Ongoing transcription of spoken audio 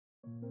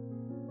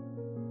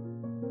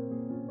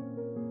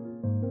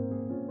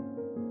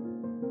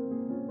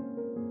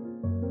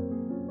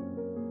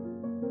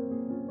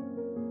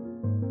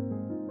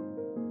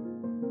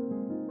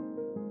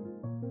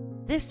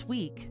This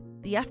week,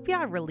 the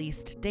FBI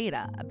released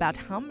data about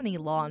how many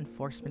law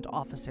enforcement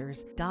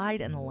officers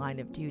died in the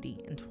line of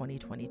duty in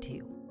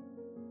 2022.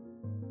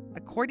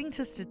 According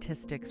to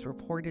statistics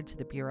reported to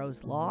the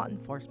Bureau's Law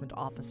Enforcement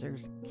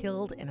Officers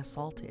Killed and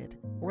Assaulted,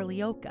 or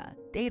LEOCA,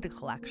 data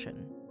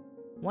collection,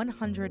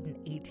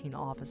 118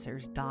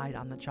 officers died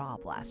on the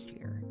job last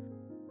year.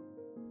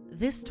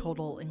 This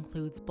total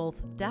includes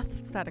both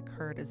deaths that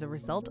occurred as a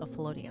result of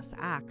felonious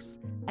acts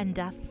and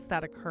deaths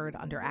that occurred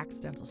under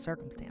accidental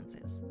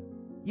circumstances.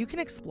 You can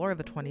explore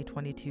the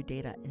 2022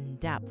 data in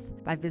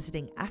depth by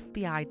visiting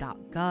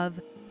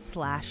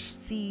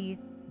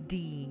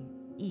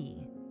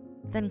fbi.gov/CDE,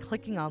 then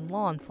clicking on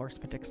Law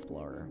Enforcement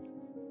Explorer.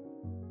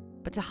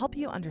 But to help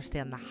you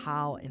understand the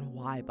how and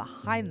why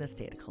behind this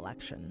data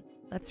collection,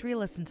 let's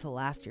re-listen to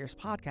last year's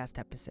podcast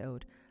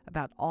episode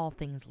about all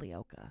things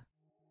LEOCA.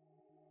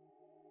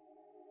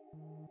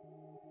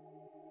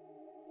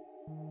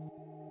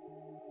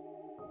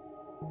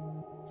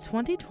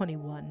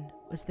 "2021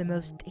 was the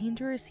most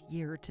dangerous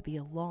year to be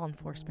a law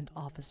enforcement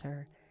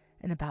officer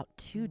in about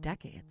 2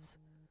 decades.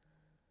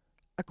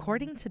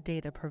 According to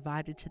data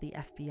provided to the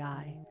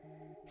FBI,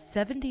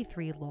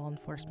 73 law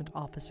enforcement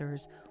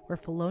officers were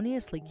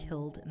feloniously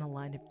killed in the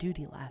line of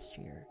duty last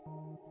year.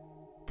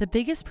 The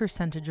biggest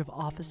percentage of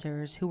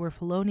officers who were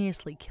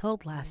feloniously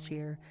killed last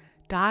year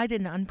died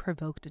in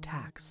unprovoked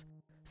attacks,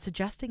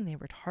 suggesting they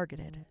were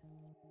targeted.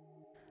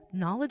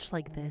 Knowledge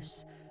like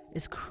this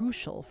is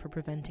crucial for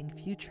preventing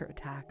future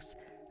attacks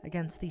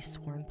against these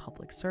sworn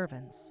public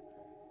servants,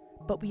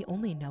 but we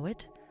only know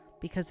it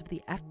because of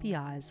the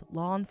FBI's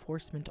Law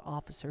Enforcement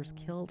Officers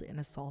Killed and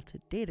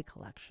Assaulted data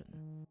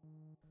collection.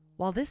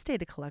 While this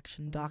data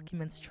collection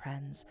documents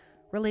trends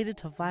related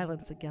to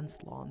violence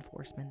against law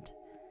enforcement,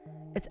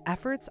 its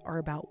efforts are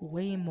about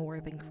way more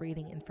than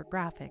creating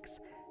infographics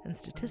and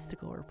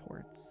statistical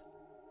reports.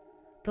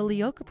 The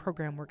LEOCA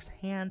program works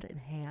hand in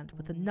hand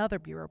with another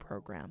Bureau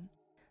program,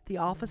 the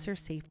Officer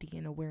Safety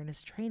and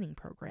Awareness Training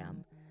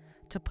Program,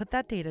 to put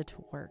that data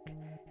to work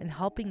in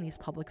helping these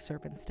public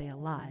servants stay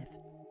alive.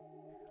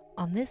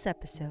 On this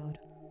episode,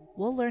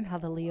 we'll learn how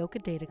the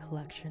LEOCA data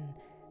collection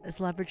is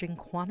leveraging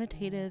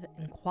quantitative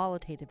and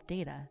qualitative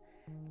data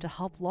to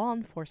help law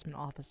enforcement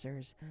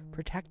officers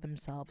protect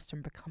themselves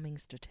from becoming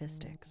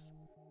statistics.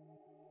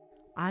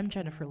 I'm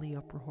Jennifer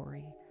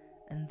Leo-Prohori,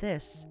 and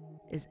this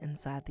is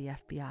Inside the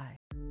FBI.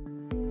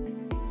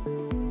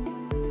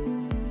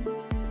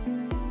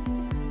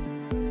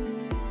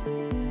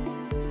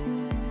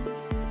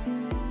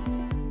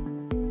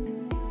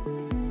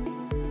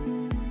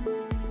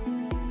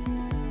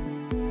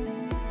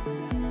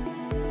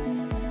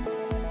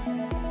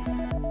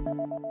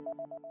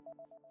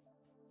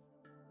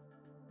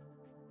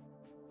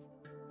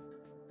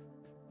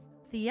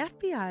 The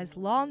FBI's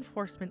Law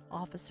Enforcement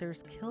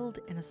Officers Killed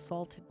and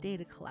Assaulted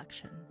data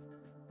collection,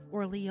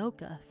 or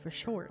LEOCA for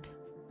short,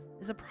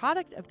 is a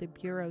product of the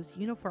Bureau's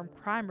Uniform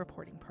Crime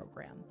Reporting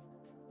Program,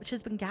 which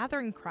has been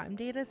gathering crime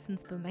data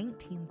since the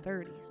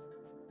 1930s.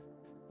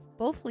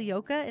 Both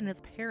LEOCA and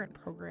its parent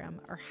program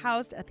are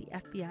housed at the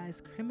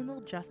FBI's Criminal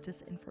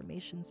Justice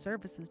Information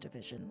Services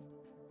Division,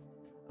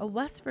 a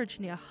West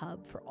Virginia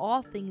hub for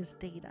all things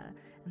data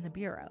in the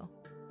Bureau,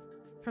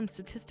 from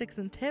statistics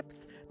and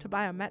tips to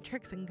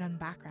biometrics and gun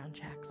background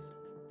checks.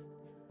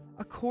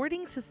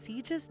 According to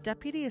CJIS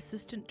Deputy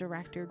Assistant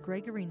Director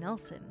Gregory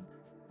Nelson,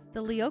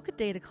 the LEOCA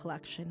data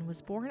collection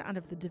was born out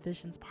of the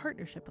division's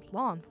partnership with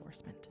law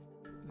enforcement.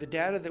 The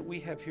data that we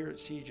have here at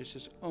CJIS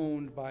is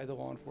owned by the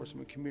law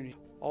enforcement community.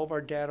 All of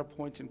our data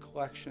points and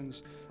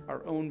collections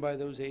are owned by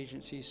those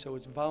agencies, so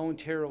it's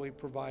voluntarily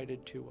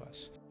provided to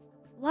us.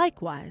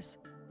 Likewise,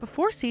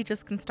 before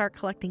CJIS can start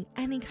collecting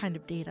any kind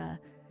of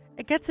data,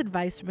 it gets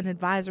advice from an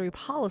advisory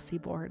policy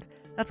board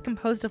that's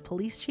composed of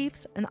police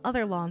chiefs and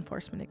other law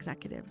enforcement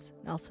executives,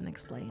 Nelson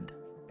explained.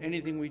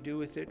 Anything we do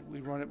with it, we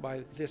run it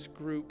by this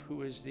group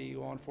who is the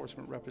law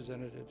enforcement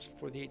representatives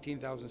for the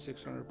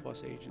 18,600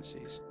 plus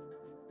agencies.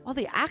 While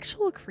the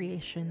actual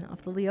creation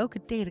of the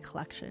LEOCA data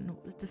collection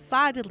was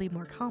decidedly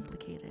more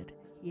complicated,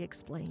 he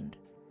explained,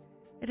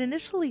 it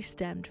initially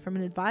stemmed from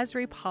an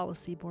advisory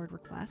policy board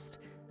request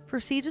for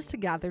CJIS to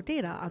gather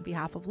data on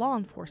behalf of law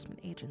enforcement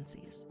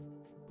agencies.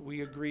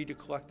 We agreed to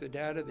collect the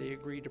data, they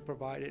agreed to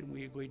provide it, and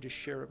we agreed to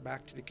share it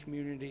back to the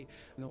community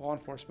and the law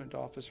enforcement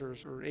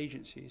officers or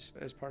agencies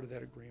as part of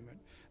that agreement.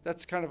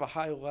 That's kind of a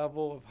high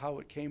level of how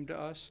it came to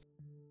us.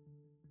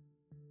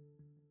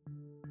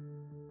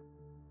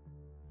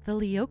 The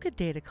LEOCA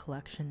data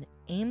collection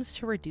aims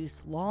to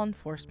reduce law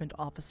enforcement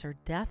officer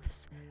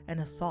deaths and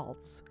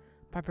assaults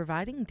by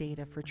providing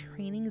data for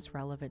trainings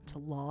relevant to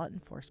law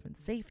enforcement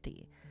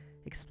safety,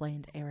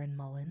 explained Aaron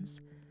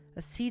Mullins, a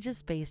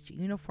CJIS-based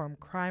Uniform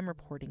Crime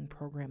Reporting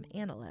Program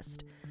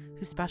analyst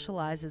who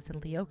specializes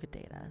in LEOCA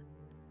data.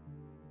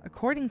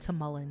 According to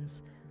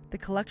Mullins, the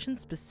collection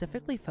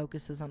specifically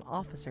focuses on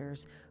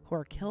officers who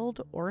are killed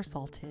or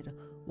assaulted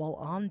while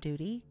on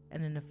duty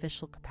and in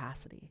official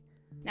capacity.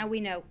 Now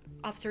we know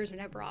officers are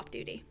never off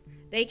duty.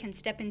 they can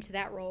step into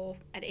that role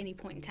at any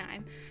point in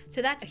time.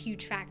 So that's a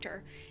huge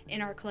factor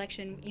in our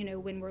collection,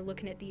 when we're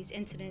looking at these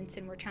incidents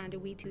and we're trying to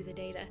weed through the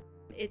data.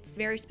 It's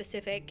very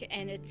specific,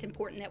 and it's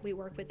important that we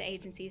work with the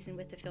agencies and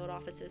with the field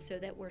offices so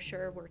that we're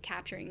sure we're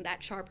capturing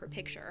that sharper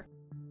picture.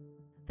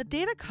 The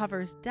data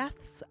covers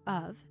deaths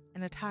of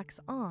and attacks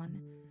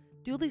on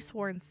duly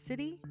sworn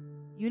city,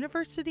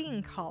 university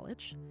and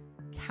college,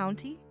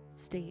 county,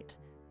 state,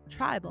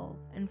 tribal,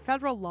 and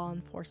federal law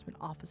enforcement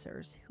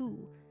officers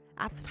who,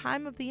 at the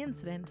time of the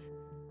incident,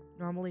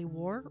 normally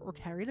wore or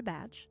carried a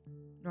badge,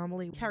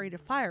 normally carried a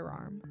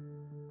firearm,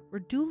 were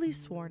duly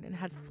sworn and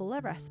had full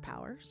arrest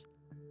powers,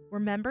 were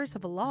members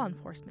of a law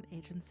enforcement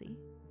agency,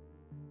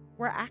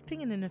 were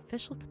acting in an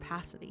official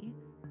capacity,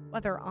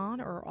 whether on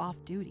or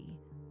off duty,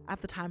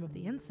 at the time of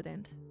the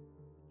incident,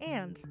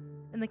 and,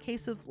 in the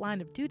case of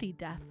line of duty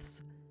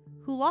deaths,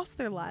 who lost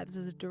their lives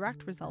as a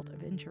direct result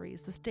of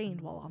injuries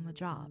sustained while on the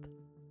job.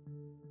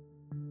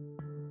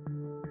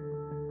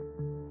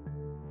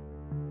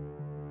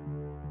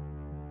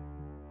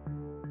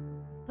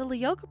 The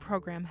LEOCA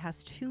program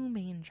has two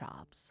main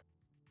jobs.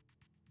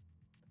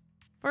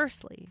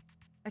 Firstly,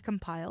 it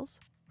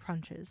compiles,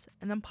 crunches,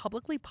 and then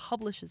publicly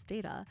publishes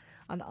data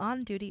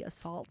on duty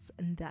assaults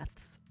and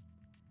deaths.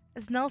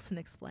 As Nelson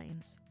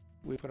explains,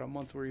 we put out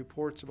monthly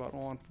reports about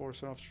law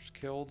enforcement officers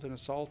killed and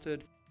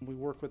assaulted. We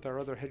work with our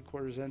other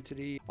headquarters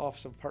entity,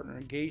 Office of Partner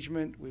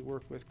Engagement. We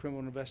work with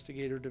Criminal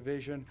Investigator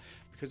Division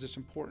because it's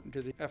important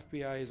to the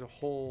FBI as a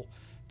whole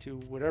to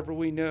whatever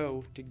we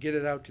know to get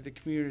it out to the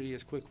community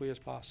as quickly as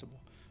possible.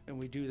 And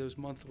we do those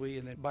monthly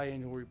and then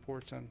biannual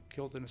reports on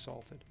killed and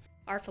assaulted.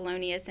 Our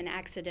felonious and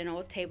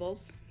accidental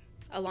tables,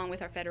 along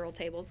with our federal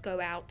tables,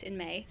 go out in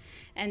May,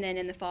 and then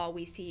in the fall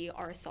we see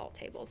our assault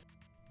tables.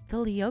 The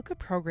LEOCA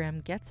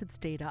program gets its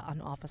data on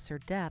officer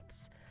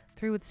deaths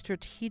through its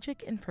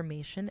Strategic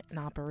Information and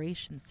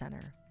Operations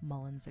Center,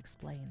 Mullins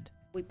explained.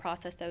 We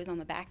process those on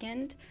the back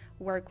end,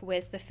 work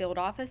with the field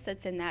office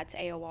that's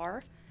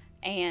AOR,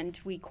 and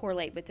we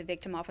correlate with the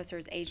victim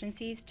officers'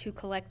 agencies to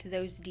collect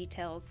those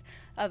details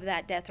of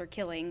that death or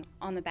killing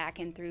on the back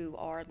end through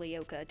our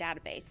LEOCA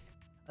database.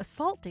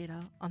 Assault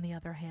data, on the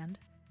other hand,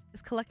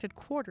 is collected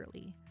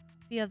quarterly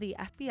via the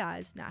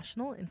FBI's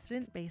National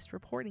Incident-Based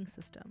Reporting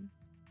System.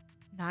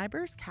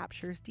 NIBRS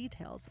captures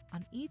details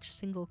on each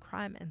single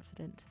crime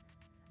incident,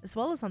 as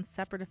well as on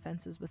separate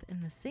offenses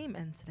within the same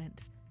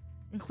incident,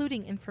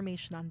 including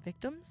information on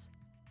victims,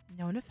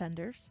 known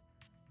offenders,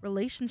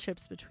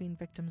 relationships between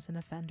victims and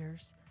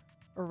offenders,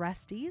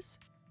 arrestees,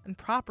 and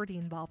property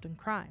involved in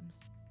crimes.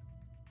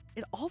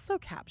 It also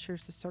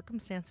captures the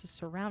circumstances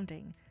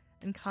surrounding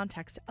and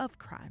context of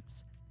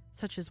crimes,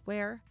 such as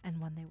where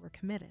and when they were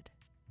committed.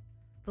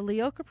 The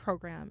LEOCA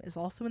program is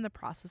also in the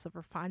process of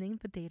refining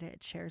the data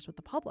it shares with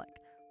the public,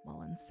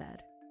 Mullins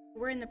said.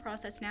 We're in the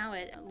process now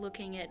at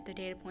looking at the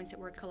data points that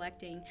we're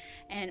collecting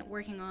and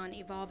working on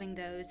evolving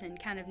those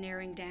and kind of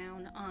narrowing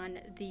down on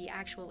the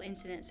actual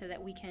incident so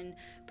that we can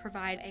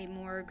provide a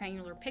more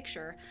granular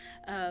picture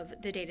of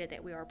the data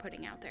that we are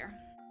putting out there.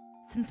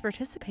 Since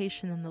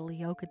participation in the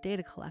LEOCA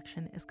data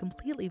collection is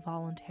completely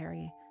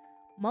voluntary,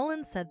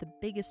 Mullins said the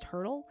biggest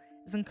hurdle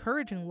is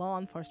encouraging law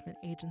enforcement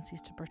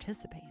agencies to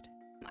participate.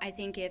 I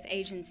think if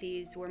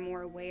agencies were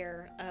more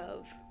aware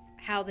of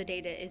how the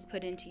data is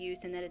put into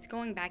use and that it's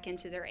going back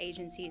into their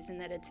agencies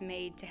and that it's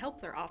made to help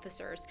their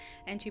officers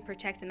and to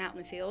protect them out in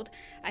the field,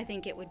 I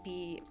think it would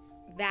be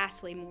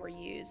vastly more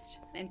used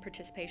and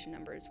participation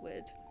numbers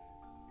would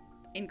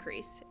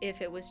increase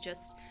if it was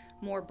just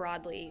more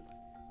broadly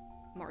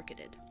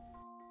marketed.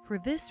 For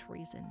this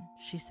reason,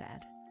 she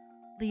said,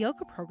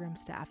 LEOCA program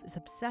staff is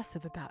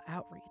obsessive about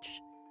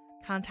outreach,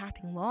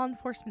 contacting law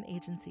enforcement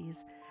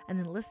agencies and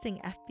enlisting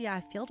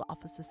FBI field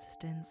office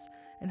assistants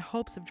in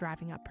hopes of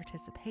driving up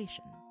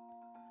participation.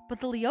 But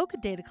the LEOCA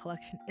data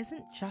collection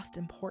isn't just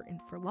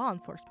important for law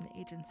enforcement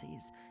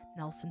agencies,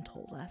 Nelson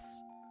told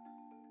us.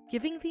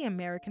 Giving the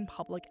American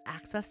public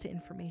access to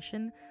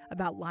information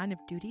about line of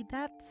duty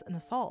deaths and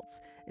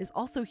assaults is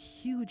also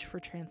huge for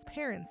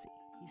transparency,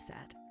 he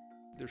said.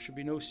 There should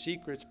be no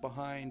secrets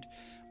behind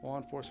law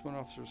enforcement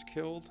officers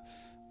killed,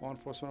 law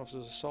enforcement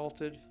officers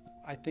assaulted.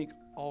 I think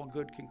all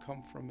good can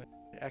come from it.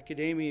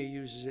 Academia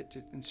uses it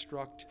to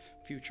instruct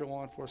future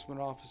law enforcement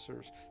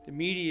officers. The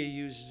media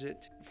uses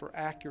it for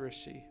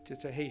accuracy, to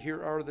say, hey,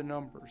 here are the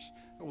numbers.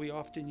 We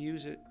often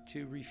use it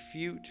to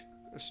refute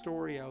a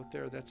story out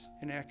there that's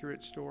an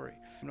accurate story.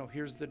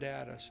 Here's the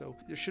data. So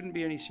there shouldn't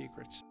be any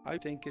secrets. I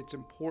think it's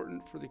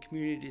important for the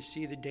community to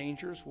see the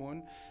dangers,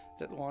 one,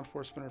 that law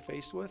enforcement are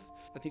faced with.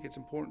 I think it's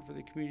important for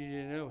the community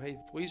to know, hey,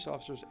 police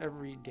officers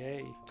every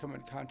day come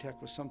in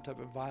contact with some type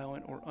of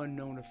violent or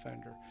unknown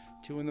offender.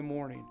 2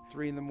 a.m,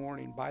 3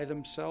 a.m, by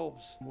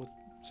themselves with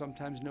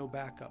sometimes no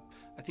backup.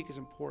 I think it's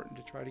important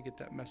to try to get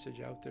that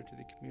message out there to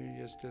the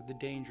community as to the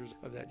dangers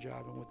of that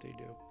job and what they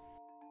do.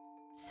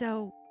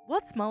 So,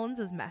 what's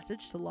Mullins'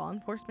 message to law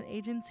enforcement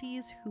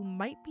agencies who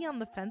might be on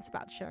the fence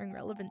about sharing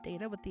relevant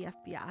data with the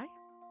FBI?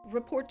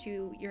 Report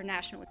to your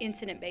national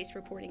incident-based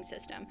reporting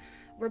system.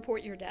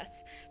 Report your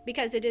deaths,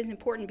 because it is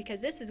important,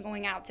 because this is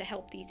going out to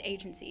help these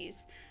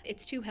agencies.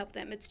 It's to help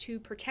them, it's to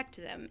protect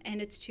them,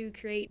 and it's to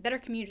create better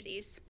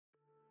communities.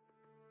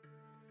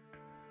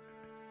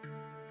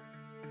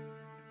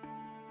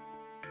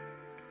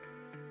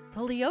 The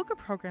LEOCA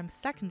program's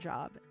second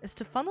job is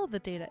to funnel the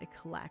data it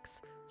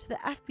collects to the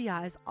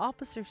FBI's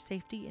Officer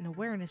Safety and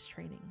Awareness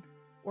Training,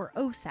 or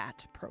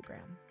OSAT,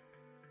 program.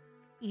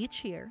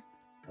 Each year,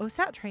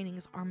 OSAT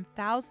trainings arm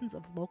thousands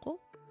of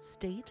local,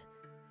 state,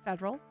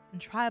 federal,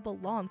 and tribal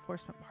law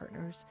enforcement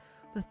partners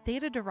with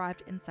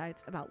data-derived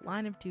insights about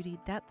line-of-duty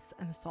deaths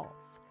and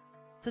assaults,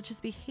 such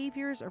as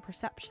behaviors or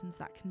perceptions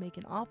that can make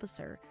an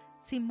officer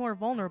seem more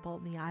vulnerable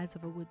in the eyes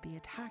of a would-be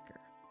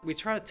attacker. We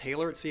try to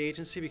tailor it to the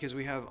agency because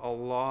we have a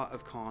lot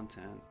of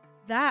content.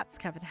 That's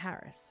Kevin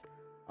Harris,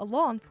 a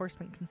law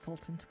enforcement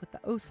consultant with the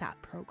OSAT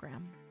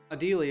program.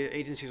 Ideally,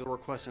 agencies will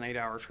request an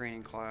 8-hour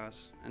training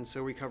class, and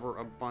so we cover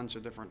a bunch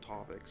of different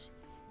topics.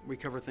 We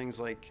cover things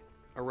like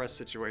arrest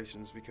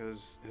situations,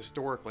 because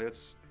historically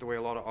that's the way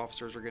a lot of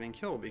officers are getting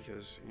killed,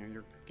 because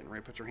you're getting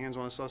ready to put your hands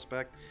on a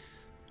suspect,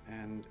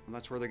 and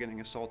that's where they're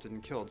getting assaulted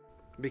and killed.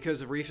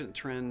 Because of recent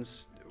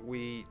trends,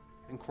 we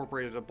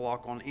incorporated a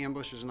block on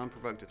ambushes and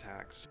unprovoked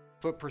attacks.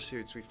 Foot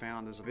pursuits we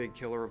found is a big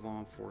killer of law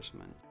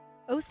enforcement.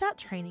 OSAT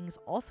trainings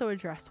also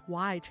address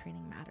why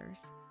training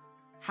matters,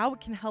 how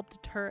it can help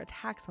deter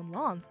attacks on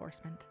law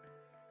enforcement,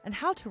 and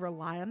how to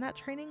rely on that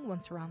training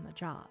once you're on the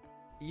job.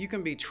 You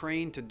can be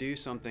trained to do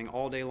something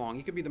all day long.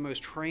 You could be the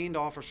most trained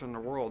officer in the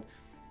world,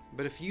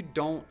 but if you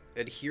don't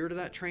adhere to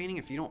that training,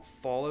 if you don't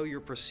follow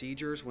your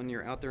procedures when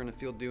you're out there in the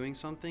field doing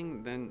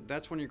something, then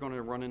that's when you're going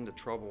to run into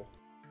trouble.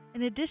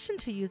 In addition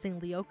to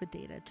using LEOCA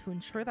data to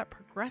ensure that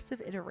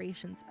progressive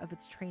iterations of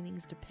its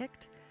trainings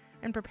depict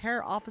and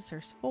prepare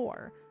officers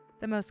for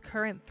the most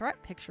current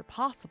threat picture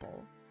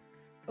possible,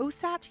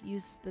 OSAT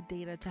uses the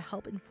data to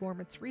help inform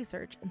its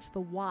research into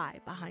the why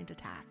behind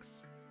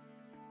attacks.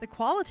 The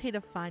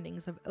qualitative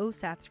findings of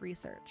OSAT's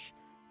research,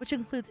 which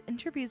includes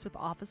interviews with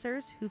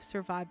officers who've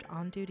survived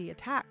on-duty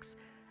attacks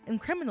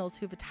and criminals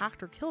who've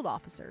attacked or killed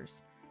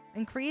officers,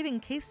 and creating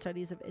case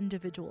studies of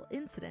individual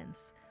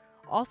incidents,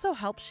 also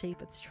helps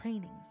shape its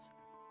trainings.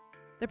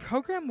 The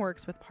program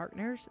works with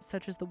partners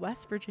such as the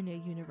West Virginia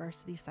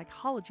University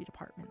Psychology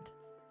Department,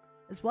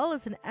 as well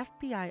as an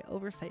FBI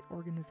oversight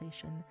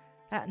organization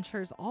that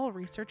ensures all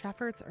research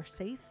efforts are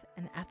safe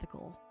and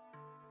ethical,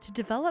 to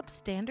develop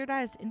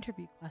standardized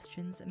interview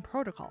questions and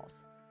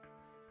protocols.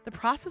 The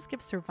process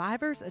gives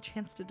survivors a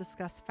chance to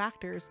discuss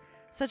factors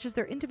such as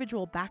their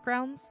individual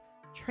backgrounds,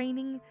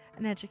 training,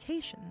 and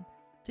education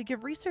to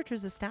give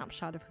researchers a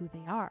snapshot of who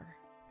they are.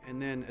 And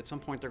then at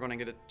some point they're going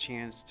to get a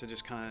chance to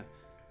just kind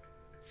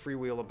of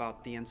freewheel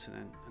about the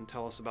incident and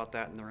tell us about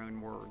that in their own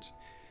words.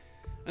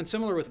 And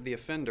similar with the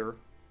offender,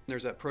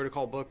 there's that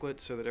protocol booklet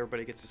so that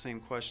everybody gets the same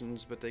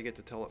questions, but they get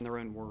to tell it in their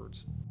own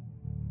words.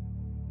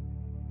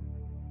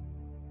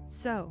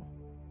 So,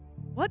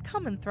 what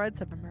common threads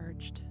have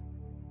emerged?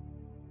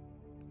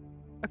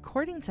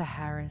 According to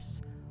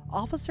Harris,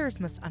 officers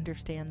must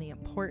understand the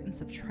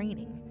importance of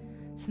training,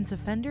 since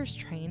offenders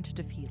train to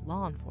defeat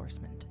law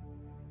enforcement.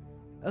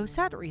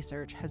 OSAT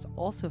research has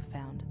also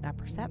found that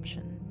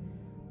perception,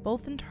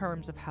 both in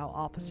terms of how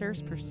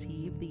officers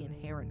perceive the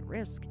inherent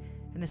risk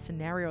in a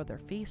scenario they're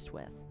faced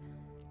with,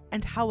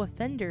 and how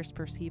offenders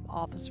perceive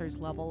officers'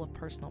 level of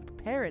personal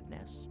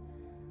preparedness,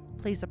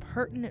 plays a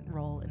pertinent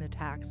role in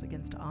attacks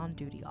against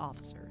on-duty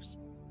officers.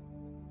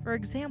 For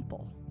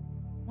example,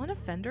 one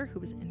offender who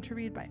was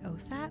interviewed by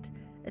OSAT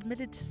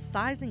admitted to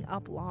sizing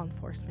up law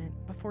enforcement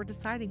before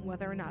deciding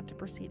whether or not to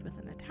proceed with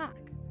an attack.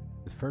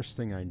 The first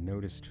thing I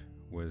noticed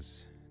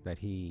was that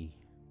he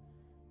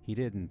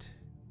didn't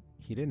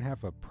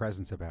have a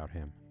presence about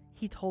him.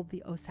 He told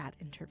the OSAT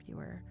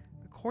interviewer,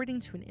 according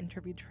to an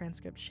interview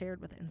transcript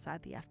shared with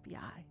Inside the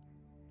FBI,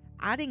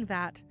 adding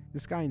that,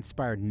 "This guy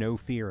inspired no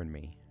fear in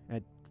me,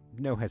 and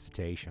no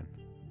hesitation."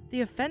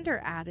 The offender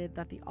added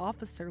that the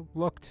officer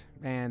Looked,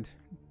 and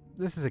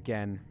this is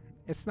again,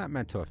 it's not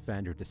meant to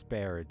offend or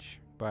disparage,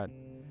 but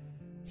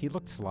he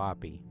looked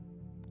sloppy.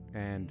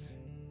 And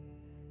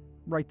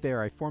right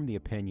there I formed the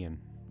opinion,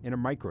 in a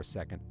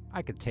microsecond,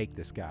 I could take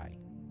this guy.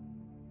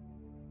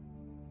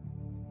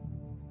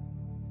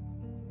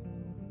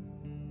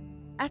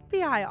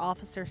 FBI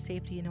officer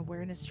safety and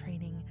awareness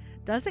training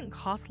doesn't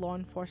cost law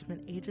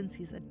enforcement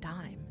agencies a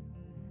dime,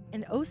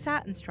 and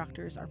OSAT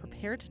instructors are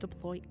prepared to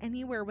deploy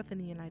anywhere within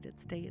the United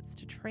States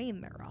to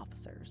train their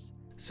officers.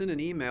 Send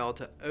an email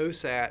to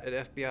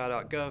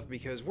osat@fbi.gov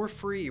because we're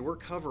free, we're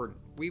covered.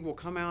 We will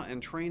come out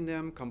and train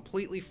them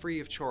completely free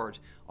of charge.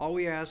 All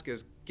we ask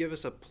is give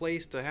us a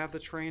place to have the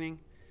training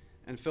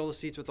and fill the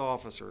seats with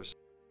officers.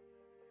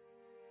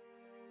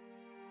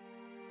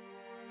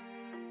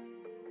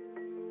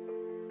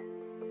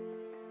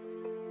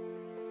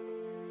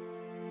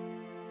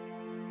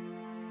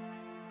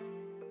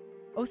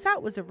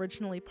 OSAT was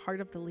originally part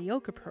of the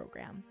LEOCA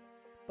program,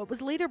 but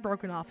was later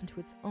broken off into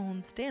its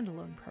own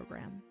standalone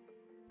program.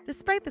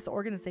 Despite this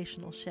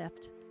organizational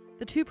shift,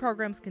 The two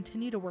programs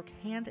continue to work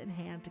hand in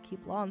hand to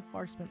keep law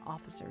enforcement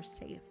officers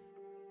safe.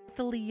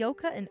 The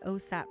LEOCA and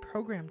OSAT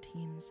program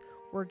teams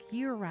work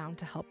year-round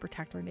to help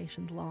protect our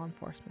nation's law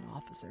enforcement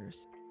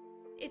officers.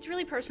 It's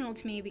really personal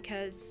to me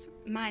because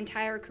my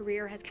entire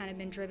career has kind of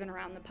been driven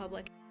around the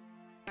public.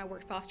 I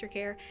worked foster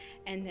care,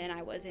 and then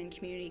I was in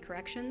community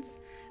corrections,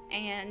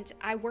 and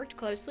I worked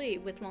closely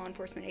with law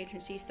enforcement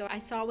agencies, so I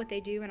saw what they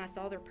do, and I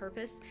saw their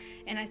purpose,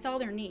 and I saw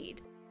their need.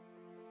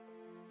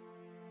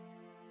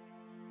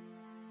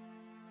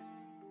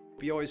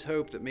 You always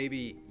hope that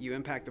maybe you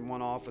impacted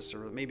one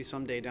officer, that maybe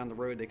someday down the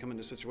road they come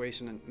into a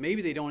situation and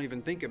maybe they don't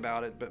even think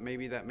about it, but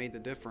maybe that made the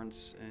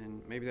difference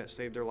and maybe that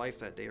saved their life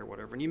that day or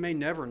whatever. And you may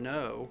never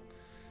know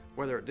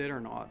whether it did or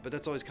not, but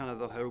that's always kind of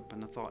the hope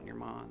and the thought in your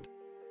mind.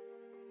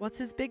 What's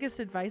his biggest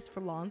advice for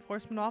law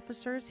enforcement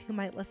officers who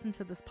might listen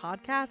to this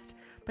podcast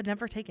but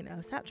never take an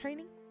OSAT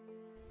training?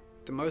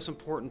 The most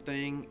important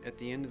thing at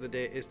the end of the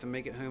day is to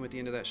make it home at the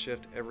end of that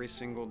shift every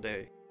single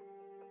day.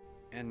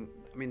 And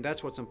I mean,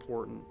 that's what's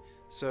important.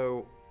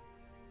 So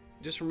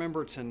just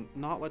remember to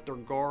not let their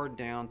guard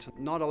down, to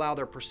not allow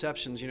their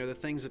perceptions, the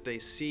things that they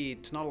see,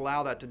 to not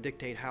allow that to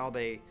dictate how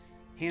they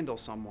handle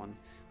someone.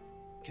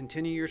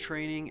 Continue your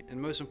training, and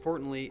most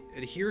importantly,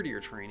 adhere to your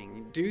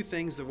training. Do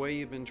things the way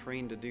you've been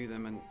trained to do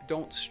them, and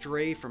don't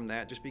stray from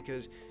that just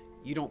because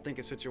you don't think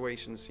a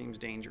situation seems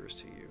dangerous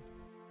to you.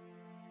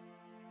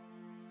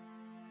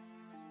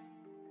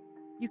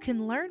 You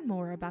can learn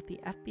more about the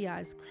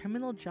FBI's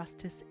Criminal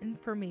Justice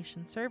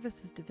Information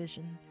Services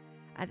Division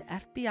at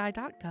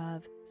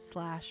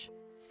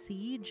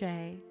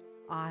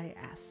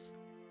fbi.gov/CJIS.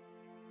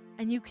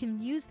 And you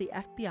can use the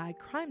FBI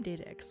Crime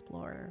Data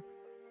Explorer,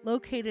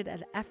 located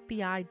at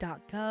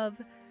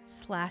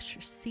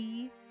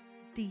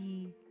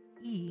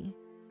fbi.gov/CDE,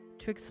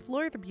 to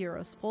explore the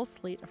Bureau's full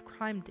slate of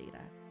crime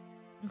data,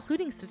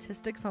 including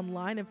statistics on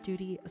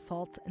line-of-duty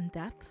assaults and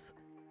deaths,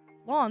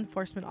 law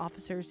enforcement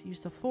officers'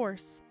 use of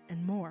force,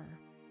 and more.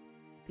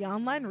 The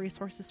online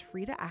resource is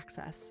free to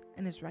access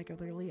and is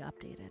regularly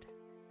updated.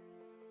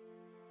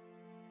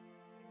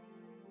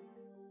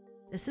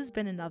 This has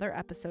been another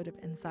episode of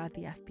Inside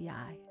the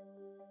FBI.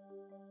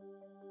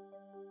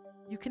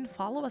 You can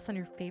follow us on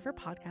your favorite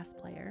podcast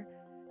player,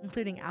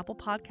 including Apple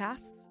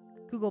Podcasts,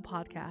 Google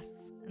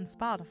Podcasts, and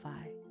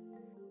Spotify.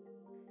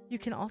 You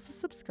can also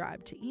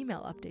subscribe to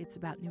email updates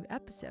about new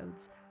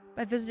episodes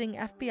by visiting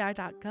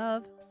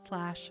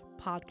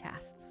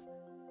fbi.gov/podcasts.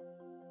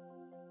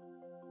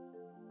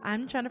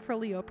 I'm Jennifer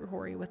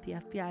Leoprahori with the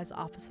FBI's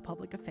Office of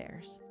Public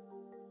Affairs.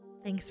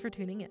 Thanks for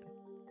tuning in.